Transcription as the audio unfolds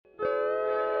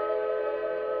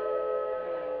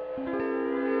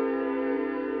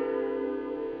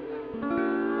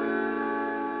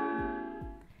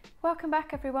Welcome back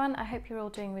everyone, I hope you're all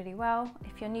doing really well.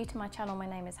 If you're new to my channel, my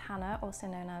name is Hannah, also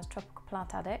known as Tropical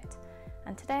Plant Addict,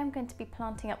 and today I'm going to be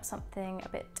planting up something a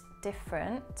bit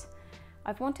different.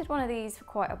 I've wanted one of these for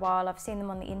quite a while. I've seen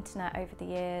them on the internet over the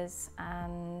years,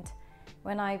 and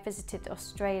when I visited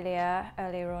Australia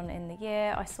earlier on in the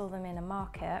year, I saw them in a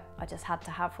market. I just had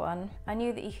to have one. I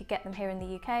knew that you could get them here in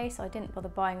the UK, so I didn't bother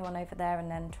buying one over there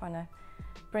and then trying to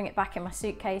bring it back in my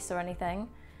suitcase or anything.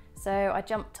 So I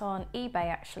jumped on eBay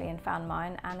actually and found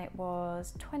mine, and it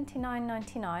was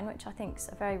 $29.99, which I think is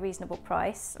a very reasonable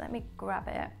price. Let me grab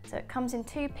it. So it comes in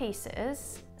two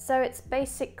pieces. So it's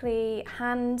basically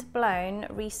hand blown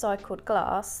recycled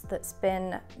glass that's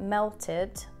been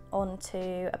melted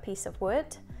onto a piece of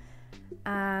wood,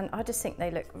 and I just think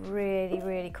they look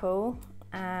really cool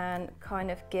and kind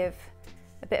of give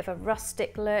a bit of a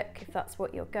rustic look if that's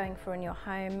what you're going for in your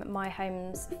home. My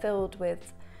home's filled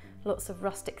with lots of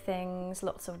rustic things,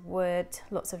 lots of wood,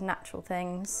 lots of natural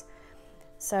things.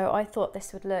 So I thought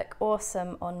this would look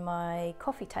awesome on my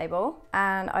coffee table,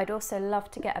 and I'd also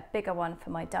love to get a bigger one for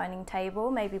my dining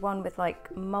table, maybe one with like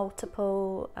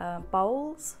multiple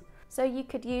bowls. So you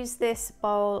could use this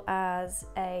bowl as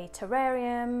a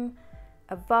terrarium,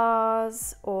 a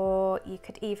vase, or you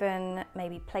could even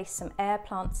maybe place some air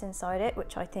plants inside it,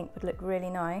 which I think would look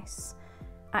really nice.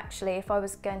 Actually, if I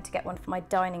was going to get one for my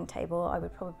dining table, I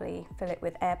would probably fill it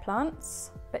with air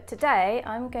plants. But today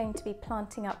I'm going to be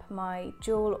planting up my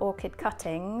jewel orchid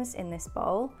cuttings in this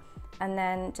bowl, and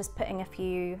then just putting a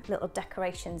few little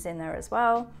decorations in there as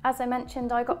well. As I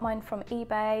mentioned, I got mine from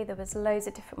eBay. There was loads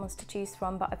of different ones to choose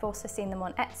from, but I've also seen them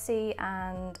on Etsy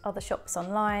and other shops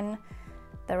online.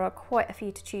 There are quite a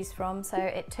few to choose from, so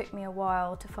it took me a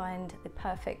while to find the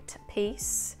perfect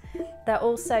piece. They're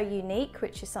also unique,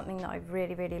 which is something that I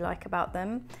really like about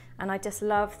them, and I just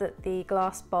love that the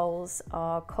glass bowls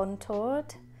are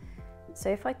contoured. So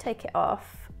if I take it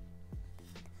off,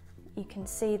 you can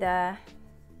see there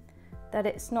that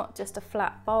it's not just a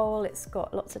flat bowl, it's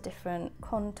got lots of different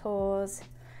contours.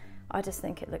 I just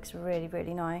think it looks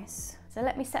really nice. So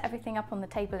let me set everything up on the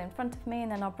table in front of me,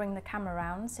 and then I'll bring the camera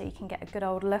around so you can get a good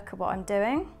old look at what I'm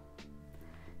doing.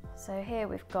 So here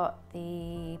we've got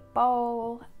the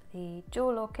bowl, the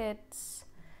jewel orchids,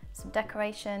 some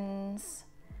decorations,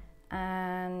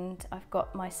 and I've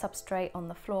got my substrate on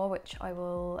the floor, which I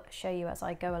will show you as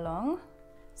I go along.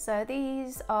 So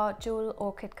these are jewel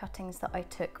orchid cuttings that I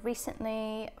took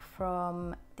recently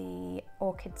from the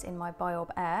orchids in my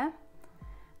biOrb AIR,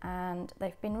 and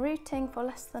they've been rooting for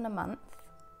less than a month,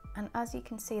 and as you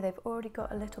can see they've already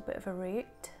got a little bit of a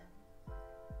root,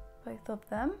 both of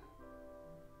them.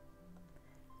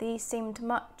 These seemed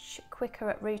much quicker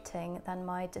at rooting than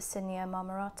my Dicinia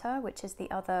marmorata, which is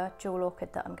the other jewel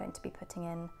orchid that I'm going to be putting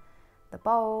in the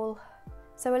bowl.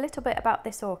 So a little bit about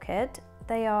this orchid.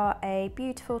 They are a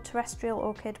beautiful terrestrial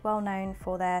orchid, well known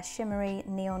for their shimmery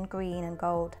neon green and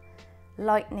gold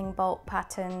lightning bolt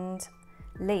patterned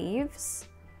leaves.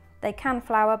 They can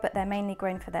flower, but they're mainly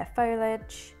grown for their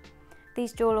foliage.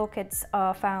 These jewel orchids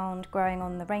are found growing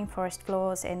on the rainforest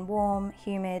floors in warm,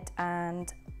 humid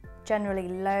and generally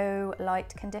low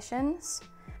light conditions.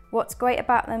 What's great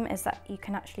about them is that you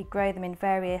can actually grow them in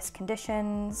various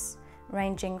conditions,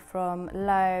 ranging from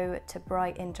low to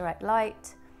bright indirect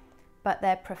light, but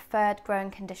their preferred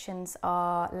growing conditions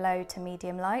are low to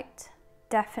medium light.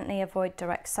 Definitely avoid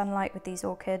direct sunlight with these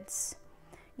orchids.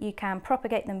 You can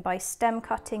propagate them by stem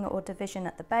cutting or division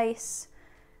at the base.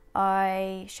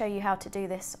 I show you how to do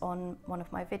this on one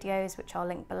of my videos, which I'll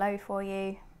link below for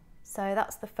you. So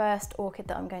that's the first orchid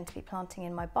that I'm going to be planting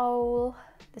in my bowl.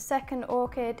 The second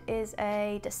orchid is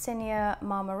a Dicinia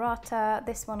marmorata.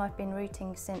 This one I've been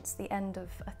rooting since the end of,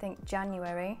 I think,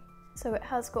 January. So it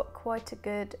has got quite a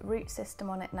good root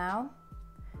system on it now.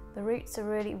 The roots are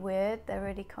really weird, they're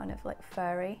really kind of like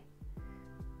furry.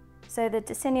 So the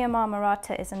Dicinia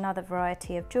marmorata is another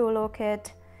variety of jewel orchid,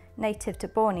 native to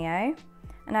Borneo.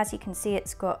 And as you can see,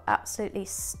 it's got absolutely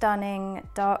stunning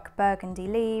dark burgundy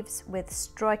leaves with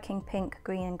striking pink,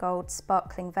 green and gold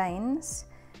sparkling veins.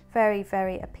 Very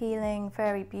appealing,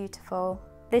 very beautiful.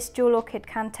 This jewel orchid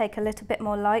can take a little bit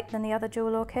more light than the other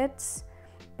jewel orchids,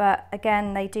 but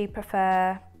again, they do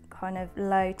prefer kind of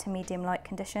low to medium light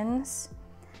conditions.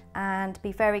 And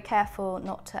be very careful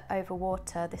not to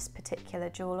overwater this particular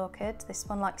jewel orchid. This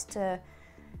one likes to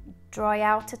dry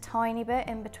out a tiny bit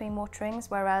in between waterings,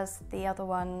 whereas the other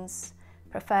ones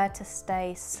prefer to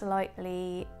stay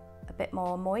slightly a bit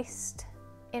more moist.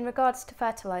 In regards to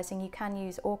fertilising, you can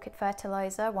use orchid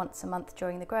fertiliser once a month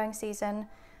during the growing season.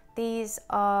 These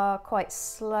are quite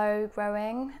slow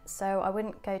growing, so I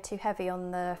wouldn't go too heavy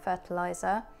on the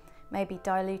fertiliser. Maybe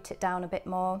dilute it down a bit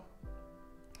more.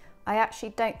 I actually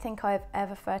don't think I've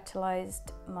ever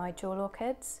fertilised my jewel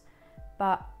orchids,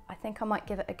 but I think I might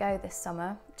give it a go this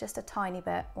summer, just a tiny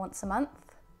bit, once a month.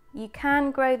 You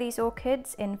can grow these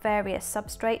orchids in various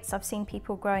substrates. I've seen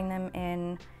people growing them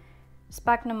in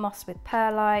sphagnum moss with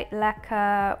perlite,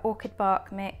 lacquer, orchid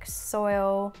bark mix,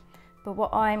 soil, but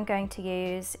what I'm going to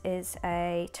use is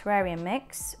a terrarium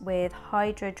mix with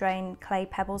hydrodrain clay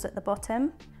pebbles at the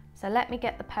bottom. So let me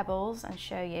get the pebbles and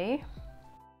show you.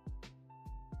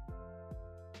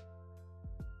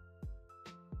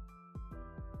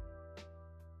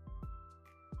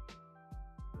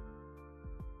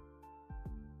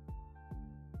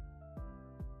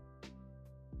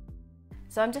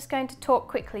 So I'm just going to talk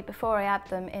quickly before I add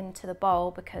them into the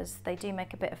bowl because they do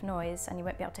make a bit of noise and you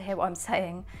won't be able to hear what I'm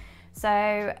saying.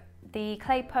 So the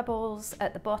clay pebbles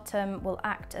at the bottom will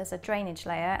act as a drainage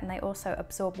layer, and they also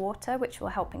absorb water, which will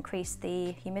help increase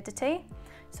the humidity.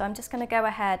 So I'm just going to go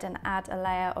ahead and add a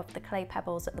layer of the clay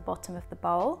pebbles at the bottom of the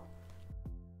bowl.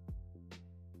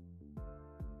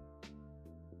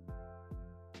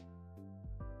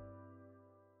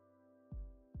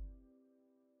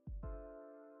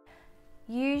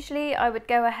 Usually I would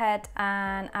go ahead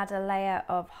and add a layer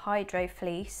of hydro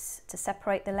fleece to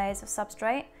separate the layers of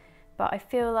substrate, but I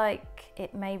feel like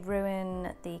it may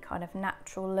ruin the kind of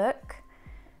natural look.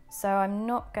 So I'm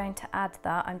not going to add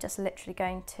that, I'm just literally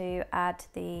going to add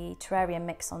the terrarium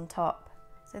mix on top.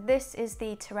 So this is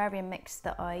the terrarium mix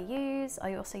that I use.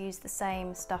 I also use the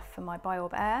same stuff for my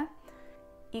biOrb AIR.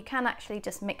 You can actually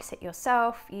just mix it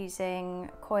yourself using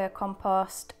Coir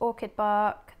compost, orchid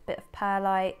bark, a bit of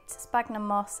perlite, sphagnum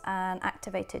moss and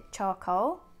activated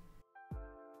charcoal.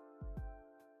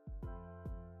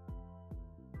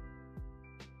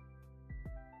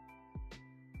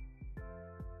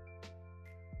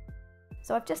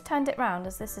 So I've just turned it round,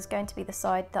 as this is going to be the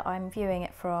side that I'm viewing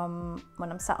it from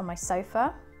when I'm sat on my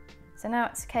sofa. So now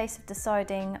it's a case of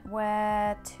deciding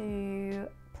where to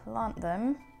plant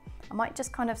them. I might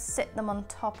just kind of sit them on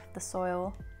top of the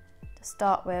soil to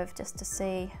start with, just to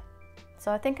see.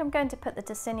 So I think I'm going to put the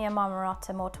Dicinia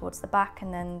marmorata more towards the back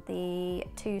and then the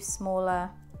two smaller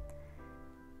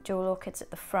jewel orchids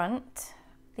at the front.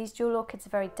 These jewel orchids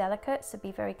are very delicate, so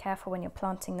be very careful when you're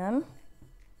planting them.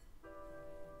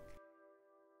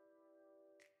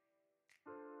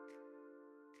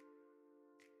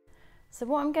 So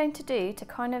what I'm going to do to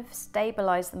kind of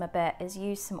stabilise them a bit is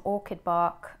use some orchid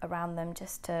bark around them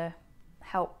just to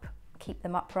help keep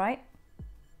them upright.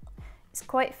 It's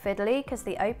quite fiddly because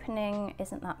the opening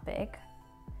isn't that big,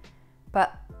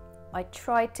 but I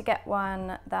tried to get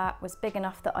one that was big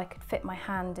enough that I could fit my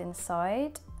hand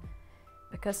inside,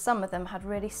 because some of them had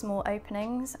really small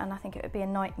openings and I think it would be a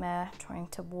nightmare trying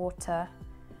to water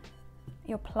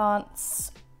your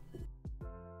plants.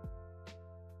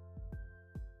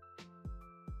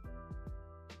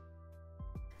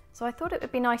 So I thought it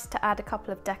would be nice to add a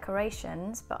couple of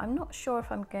decorations, but I'm not sure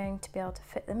if I'm going to be able to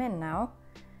fit them in now.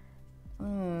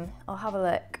 I'll have a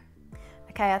look.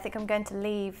 Okay, I think I'm going to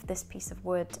leave this piece of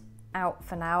wood out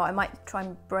for now. I might try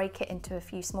and break it into a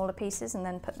few smaller pieces and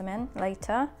then put them in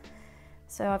later.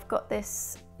 So I've got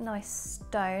this nice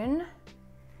stone,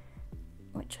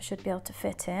 which I should be able to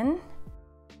fit in.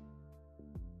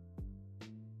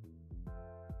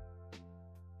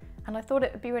 And I thought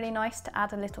it would be really nice to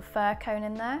add a little fir cone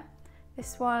in there.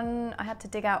 This one I had to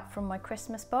dig out from my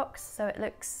Christmas box, so it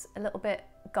looks a little bit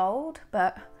gold,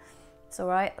 but it's all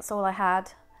right, that's all I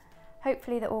had.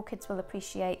 Hopefully the orchids will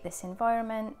appreciate this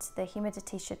environment. The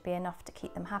humidity should be enough to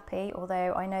keep them happy,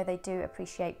 although I know they do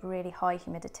appreciate really high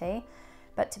humidity.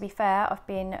 But to be fair, I've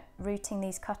been rooting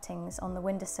these cuttings on the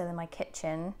windowsill in my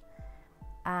kitchen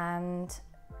and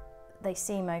they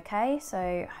seem okay,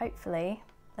 so hopefully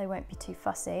they won't be too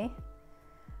fussy.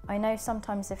 I know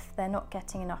sometimes if they're not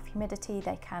getting enough humidity,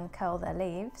 they can curl their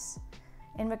leaves.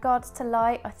 In regards to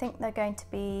light, I think they're going to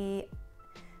be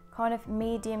kind of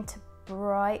medium to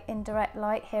bright indirect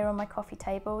light here on my coffee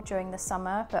table during the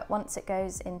summer, but once it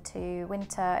goes into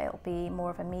winter, it'll be more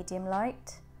of a medium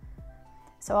light.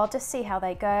 So I'll just see how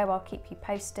they go, I'll keep you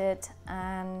posted,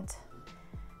 and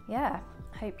yeah,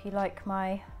 hope you like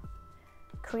my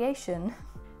creation.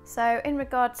 So in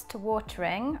regards to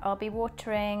watering, I'll be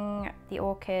watering the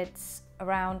orchids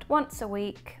around once a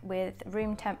week with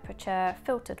room temperature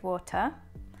filtered water.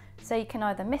 So you can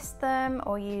either mist them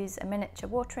or use a miniature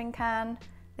watering can.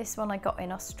 This one I got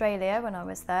in Australia when I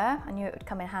was there. I knew it would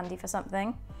come in handy for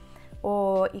something.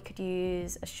 Or you could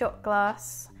use a shot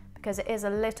glass, because it is a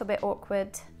little bit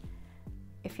awkward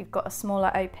if you've got a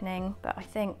smaller opening, but I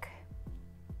think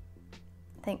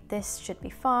this should be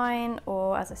fine,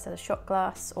 or as I said, a shot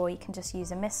glass, or you can just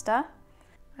use a mister.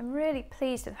 I'm really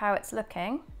pleased with how it's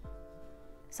looking.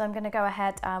 So I'm going to go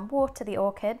ahead and water the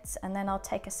orchids, and then I'll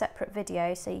take a separate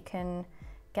video so you can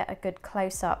get a good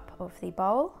close-up of the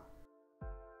bowl.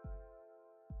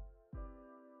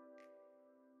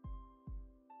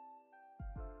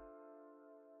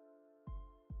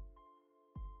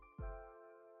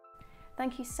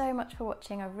 Thank you so much for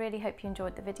watching. I really hope you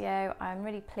enjoyed the video. I'm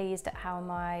really pleased at how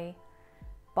my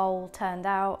bowl turned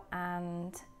out,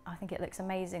 and I think it looks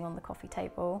amazing on the coffee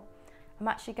table. I'm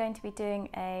actually going to be doing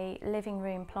a living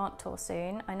room plant tour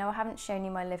soon. I know I haven't shown you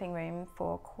my living room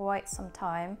for quite some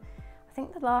time. I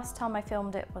think the last time I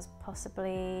filmed it was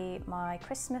possibly my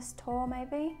Christmas tour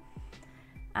maybe,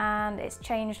 and it's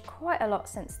changed quite a lot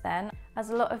since then.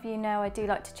 As a lot of you know, I do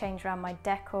like to change around my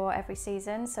decor every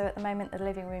season, so at the moment the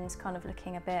living room's kind of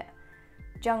looking a bit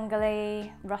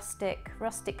jungly,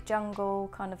 rustic jungle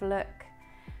kind of look.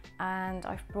 And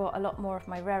I've brought a lot more of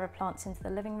my rarer plants into the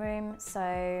living room.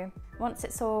 So once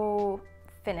it's all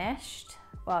finished,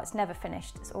 well, it's never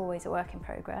finished, it's always a work in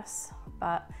progress,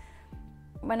 but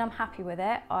when I'm happy with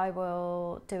it, I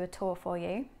will do a tour for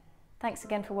you. Thanks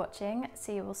again for watching.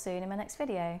 See you all soon in my next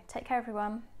video. Take care,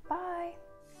 everyone.